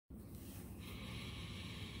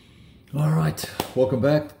All right, welcome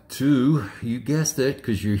back to, you guessed it,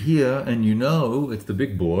 because you're here and you know it's the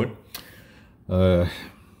big board. I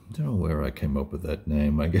don't know where I came up with that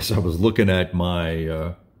name. I guess I was looking at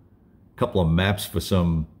my couple of maps for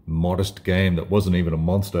some modest game that wasn't even a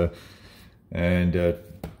monster, and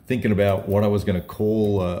thinking about what I was going to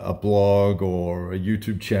call a blog or a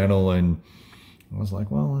YouTube channel, and I was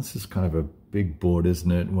like, well, this is kind of a big board,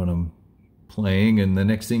 isn't it, when I'm playing? And the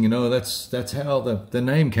next thing you know, that's how the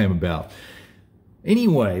name came about.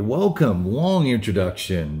 Anyway, welcome. Long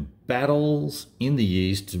introduction. Battles in the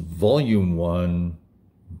East, Volume 1.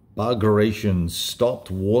 Bulgaria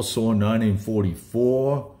stopped. Warsaw,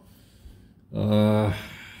 1944.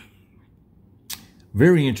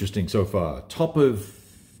 Very interesting so far. Top of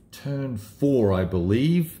turn 4, I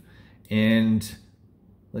believe. And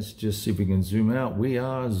let's just see if we can zoom out. We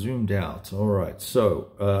are zoomed out. All right,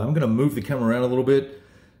 so I'm going to move the camera around a little bit.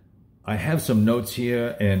 I have some notes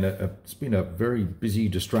here, and it's been a very busy,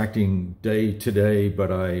 distracting day today,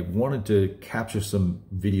 but I wanted to capture some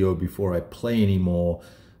video before I play anymore.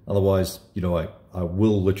 Otherwise, you know, I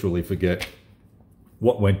will literally forget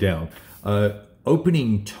what went down.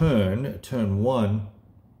 Opening turn 1,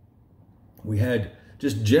 we had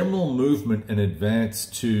just general movement and advance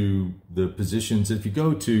to the positions. If you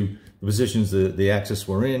go to the positions the Axis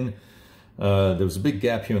were in, there was a big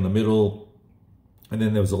gap here in the middle, and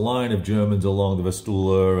then there was a line of Germans along the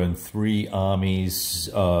Vistula and 3 armies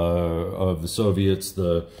of the Soviets,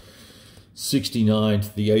 the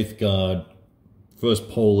 69th, the 8th Guard, 1st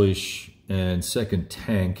Polish, and 2nd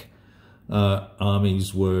Tank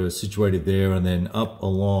armies were situated there, and then up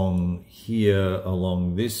along here,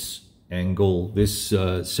 along this angle, this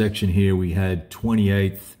section here, we had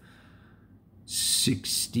 28th,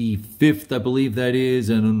 65th, I believe that is,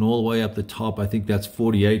 and then all the way up the top, I think that's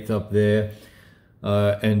 48th up there.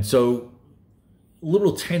 And so, a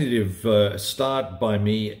little tentative start by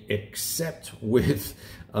me, except with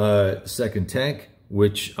 2nd Tank,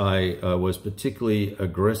 which I was particularly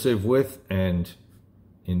aggressive with, and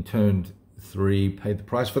in turn 3 paid the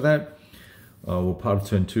price for that. Well, part of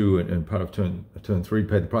turn 2 and part of turn 3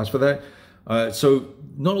 paid the price for that. So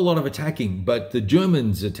not a lot of attacking, but the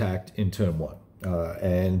Germans attacked in turn 1.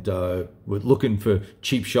 And were looking for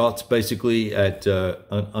cheap shots, basically, at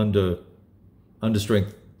under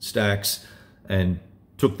strength stacks, and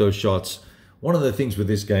took those shots. One of the things with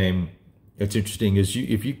this game that's interesting is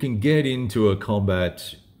if you can get into a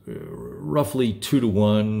combat roughly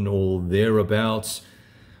 2-to-1 or thereabouts,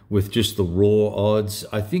 with just the raw odds,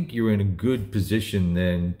 I think you're in a good position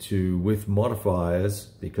then to, with modifiers,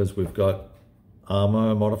 because we've got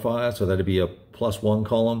armor modifier, so that'd be a +1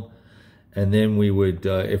 column. And then we would,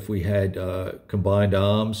 if we had combined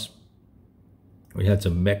arms, we had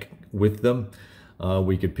some mech with them,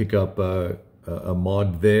 we could pick up a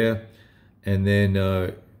mod there. And then,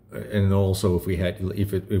 and also if we had,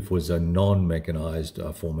 if it was a non-mechanized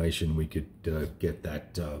formation, we could get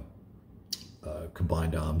that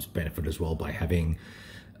combined arms benefit as well by having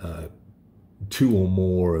 2 or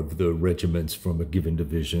more of the regiments from a given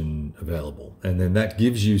division available. And then that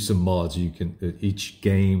gives you some mods. You can, each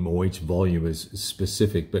game or each volume is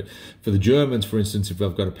specific, but for the Germans, for instance, if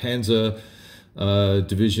I've got a Panzer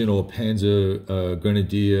division or Panzer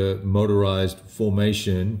Grenadier motorized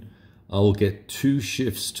formation, I will get 2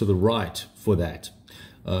 shifts to the right for that.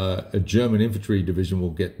 A German infantry division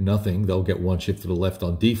will get nothing. They'll get 1 shift to the left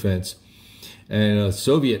on defense. And a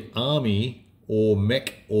Soviet army or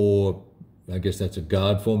mech, or I guess that's a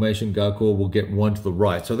guard formation, guard corps, will get 1 to the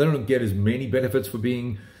right. So they don't get as many benefits for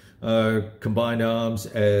being combined arms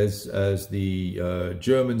as the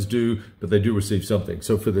Germans do, but they do receive something.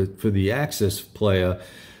 So for the Axis player,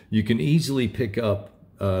 you can easily pick up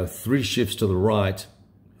 3 shifts to the right,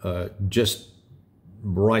 just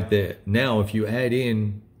right there. Now, if you add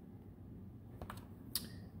in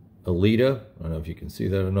a leader, I don't know if you can see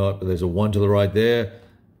that or not, but there's a 1 to the right there.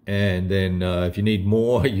 And then if you need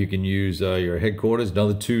more, you can use your headquarters,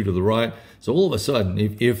 another 2 to the right. So all of a sudden,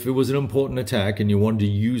 if it was an important attack and you wanted to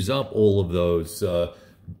use up all of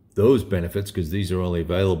those benefits, because these are only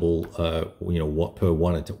available, you know,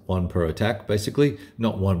 one per attack, basically,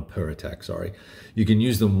 not 1 per attack. Sorry, you can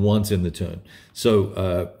use them once in the turn.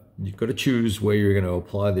 So you've got to choose where you're going to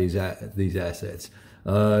apply these assets.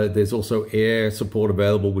 There's also air support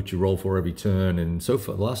available, which you roll for every turn, and so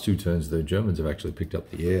for the last 2 turns, the Germans have actually picked up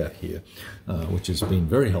the air here, which has been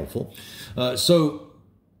very helpful. So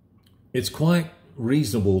it's quite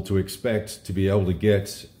reasonable to expect to be able to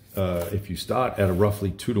get, if you start at a roughly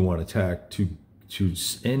 2-to-1 attack, to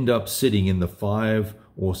end up sitting in the 5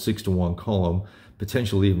 or 6-to-1 column,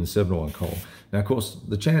 potentially even 7-to-1 column. Now, of course,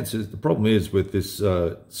 the problem is with this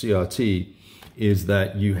CRT is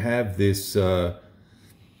that you have this, well,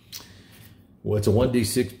 it's a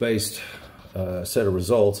 1d6 based set of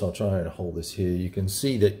results. I'll try and hold this here. You can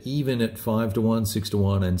see that even at 5-to-1,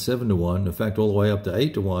 6-to-1, and 7-to-1, in fact, all the way up to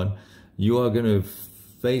 8-to-1, you are going to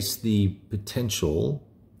face the potential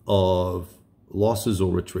of losses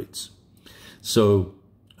or retreats. So,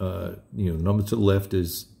 the number to the left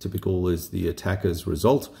is typical is the attacker's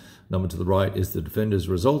result. Number to the right is the defender's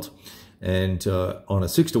result. And on a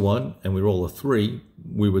 6-to-1, and we roll a 3,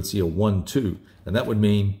 we would see a 1-2. And that would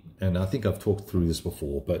mean, and I think I've talked through this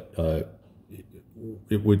before, but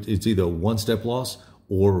it's either a 1-step loss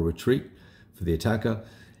or a retreat for the attacker.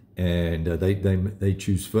 And they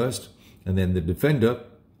choose first. And then the defender,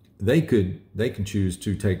 they can choose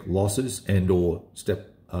to take losses and or step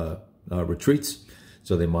retreats.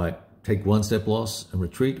 So they might take 1-step loss and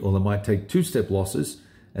retreat, or they might take 2-step losses.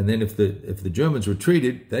 And then if the Germans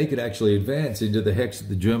retreated, they could actually advance into the hex that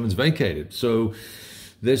the Germans vacated. So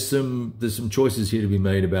there's some choices here to be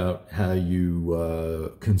made about how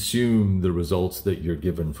you consume the results that you're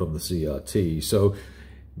given from the CRT. So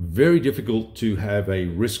very difficult to have a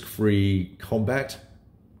risk-free combat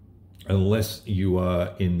unless you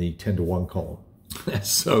are in the 10-to-1 column.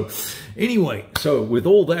 So anyway, so with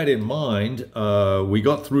all that in mind, we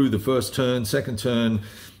got through the first turn. Second turn,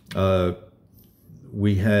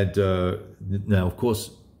 we had, now of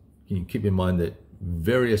course, you can keep in mind that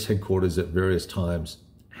various headquarters at various times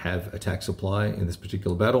have attack supply in this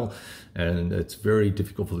particular battle. And it's very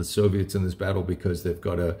difficult for the Soviets in this battle because they've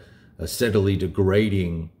got a steadily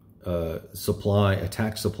degrading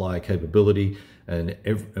attack supply capability. And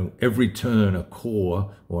every turn, a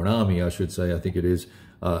corps, or an army, I should say, I think it is,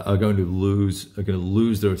 are going to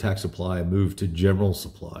lose their attack supply and move to general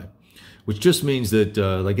supply, which just means that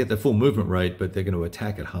they get their full movement rate, but they're going to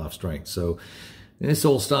attack at half strength. So this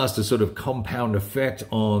all starts to sort of compound effect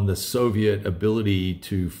on the Soviet ability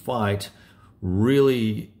to fight.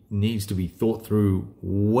 Really needs to be thought through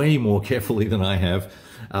way more carefully than I have.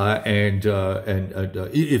 If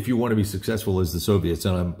you want to be successful as the Soviets,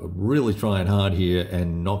 and I'm really trying hard here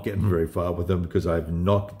and not getting very far with them because I've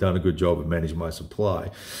not done a good job of managing my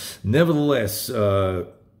supply. Nevertheless,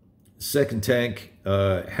 second tank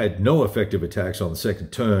had no effective attacks on the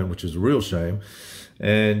second turn, which is a real shame.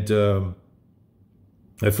 And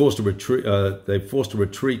they forced a retreat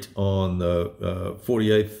on the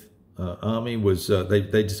 48th Army. They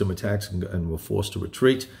did some attacks and were forced to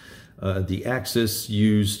retreat. The Axis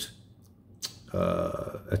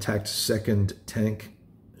attacked second tank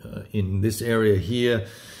in this area here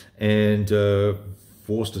and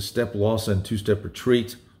forced a step loss and 2-step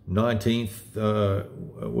retreat. 19th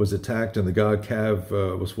was attacked and the Guard Cav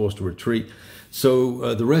was forced to retreat.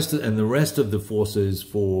 So the rest of the forces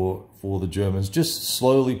for the Germans just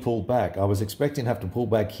slowly pulled back. I was expecting to have to pull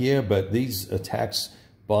back here, but these attacks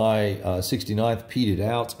by 69th petered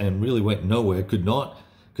out and really went nowhere. Could not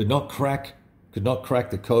crack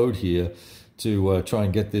the code here to try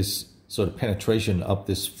and get this sort of penetration up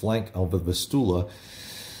this flank of the Vistula.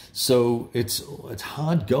 So it's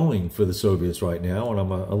hard going for the Soviets right now, and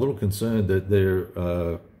I'm a little concerned that they're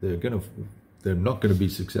not going to be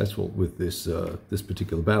successful with this this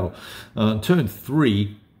particular battle. Turn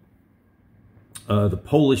 3, the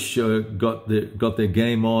Polish got their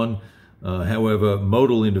game on. However,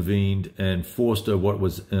 Model intervened and forced what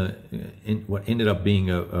ended up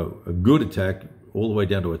being a good attack all the way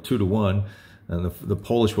down to a 2-to-1. And the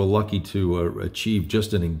Polish were lucky to achieve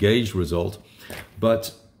just an engaged result.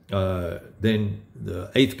 But then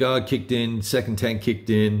the 8th Guard kicked in, 2nd Tank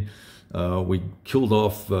kicked in. We killed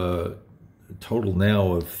off a total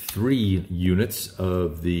now of 3 units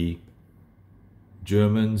of the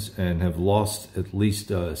Germans and have lost at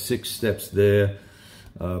least 6 steps there.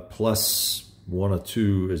 Plus 1 or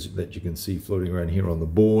 2 that you can see floating around here on the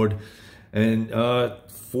board. And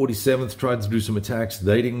 47th tried to do some attacks.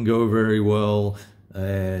 They didn't go very well.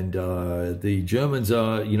 And the Germans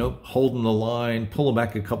are, holding the line, pulling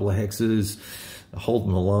back a couple of hexes,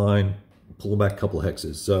 holding the line, pulling back a couple of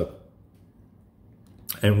hexes. So,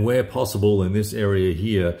 and where possible in this area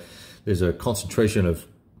here, there's a concentration of,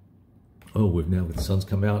 the sun's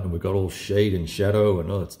come out and we've got all shade and shadow, and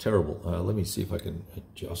it's terrible. Let me see if I can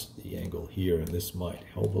adjust the angle here, and this might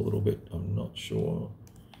help a little bit. I'm not sure.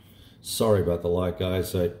 Sorry about the light,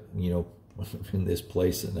 guys. I'm in this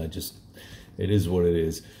place, and it is what it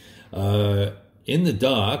is. In the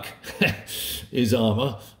dark is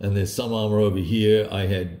armor, and there's some armor over here. I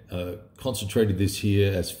had concentrated this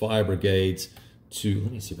here as fire brigades to,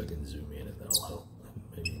 let me see if I can zoom in and that'll help.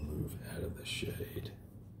 Maybe move out of the shade.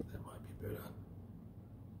 That might be better.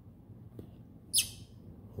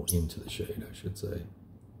 or into the shade, I should say.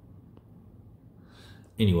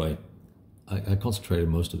 Anyway, I concentrated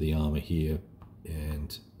most of the armor here,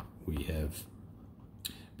 and we have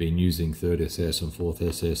been using 3rd SS and 4th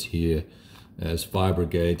SS here as fire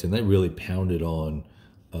brigades, and they really pounded on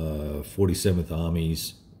 47th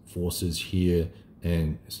Army's forces here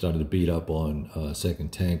and started to beat up on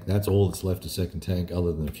 2nd Tank. That's all that's left of 2nd Tank,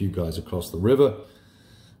 other than a few guys across the river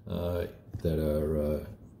that are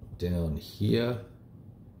down here,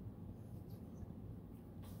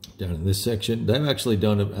 down in this section. They've actually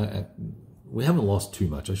done we haven't lost too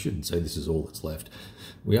much. I shouldn't say this is all that's left.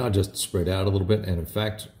 We are just spread out a little bit, and in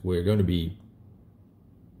fact, we're going to be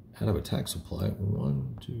out of attack supply.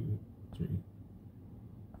 1, 2, 3,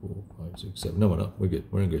 4, 5, 6, 7. No, we're not. We're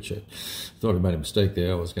good. We're in good shape. Thought I made a mistake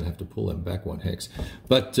there. I was going to have to pull them back 1 hex.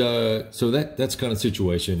 But so that's kind of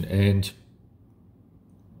situation, and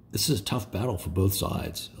this is a tough battle for both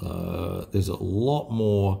sides. There's a lot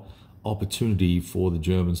more opportunity for the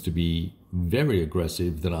Germans to be very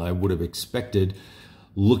aggressive than I would have expected,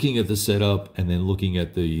 looking at the setup and then looking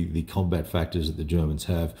at the combat factors that the Germans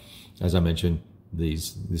have. As I mentioned,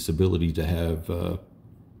 this ability to have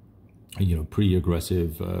pretty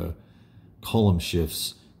aggressive column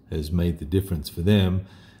shifts has made the difference for them.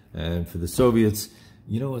 And for the Soviets,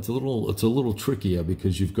 it's a little trickier,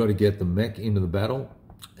 because you've got to get the mech into the battle,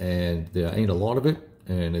 and there ain't a lot of it,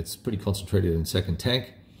 and it's pretty concentrated in 2nd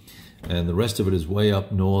Tank. And the rest of it is way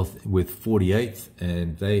up north with 48th,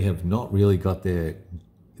 and they have not really got their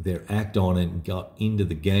act on it and got into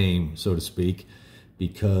the game, so to speak,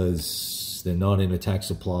 because they're not in attack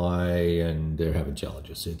supply and they're having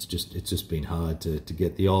challenges. It's just been hard to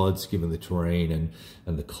get the odds, given the terrain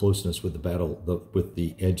and the closeness with the battle, with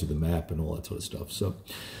the edge of the map and all that sort of stuff.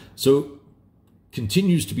 So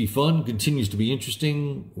continues to be fun, continues to be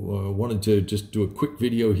interesting. Wanted to just do a quick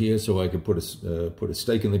video here so I could put a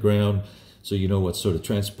stake in the ground, so you know what sort of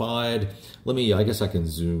transpired. I guess I can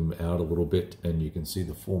zoom out a little bit, and you can see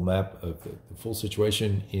the full map of the full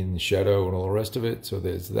situation in the shadow and all the rest of it. So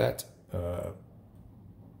there's that.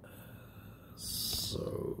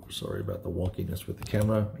 So sorry about the wonkiness with the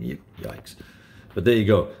camera. Yikes. But there you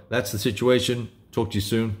go. That's the situation. Talk to you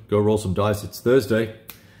soon. Go roll some dice. It's Thursday.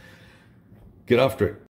 Get after it.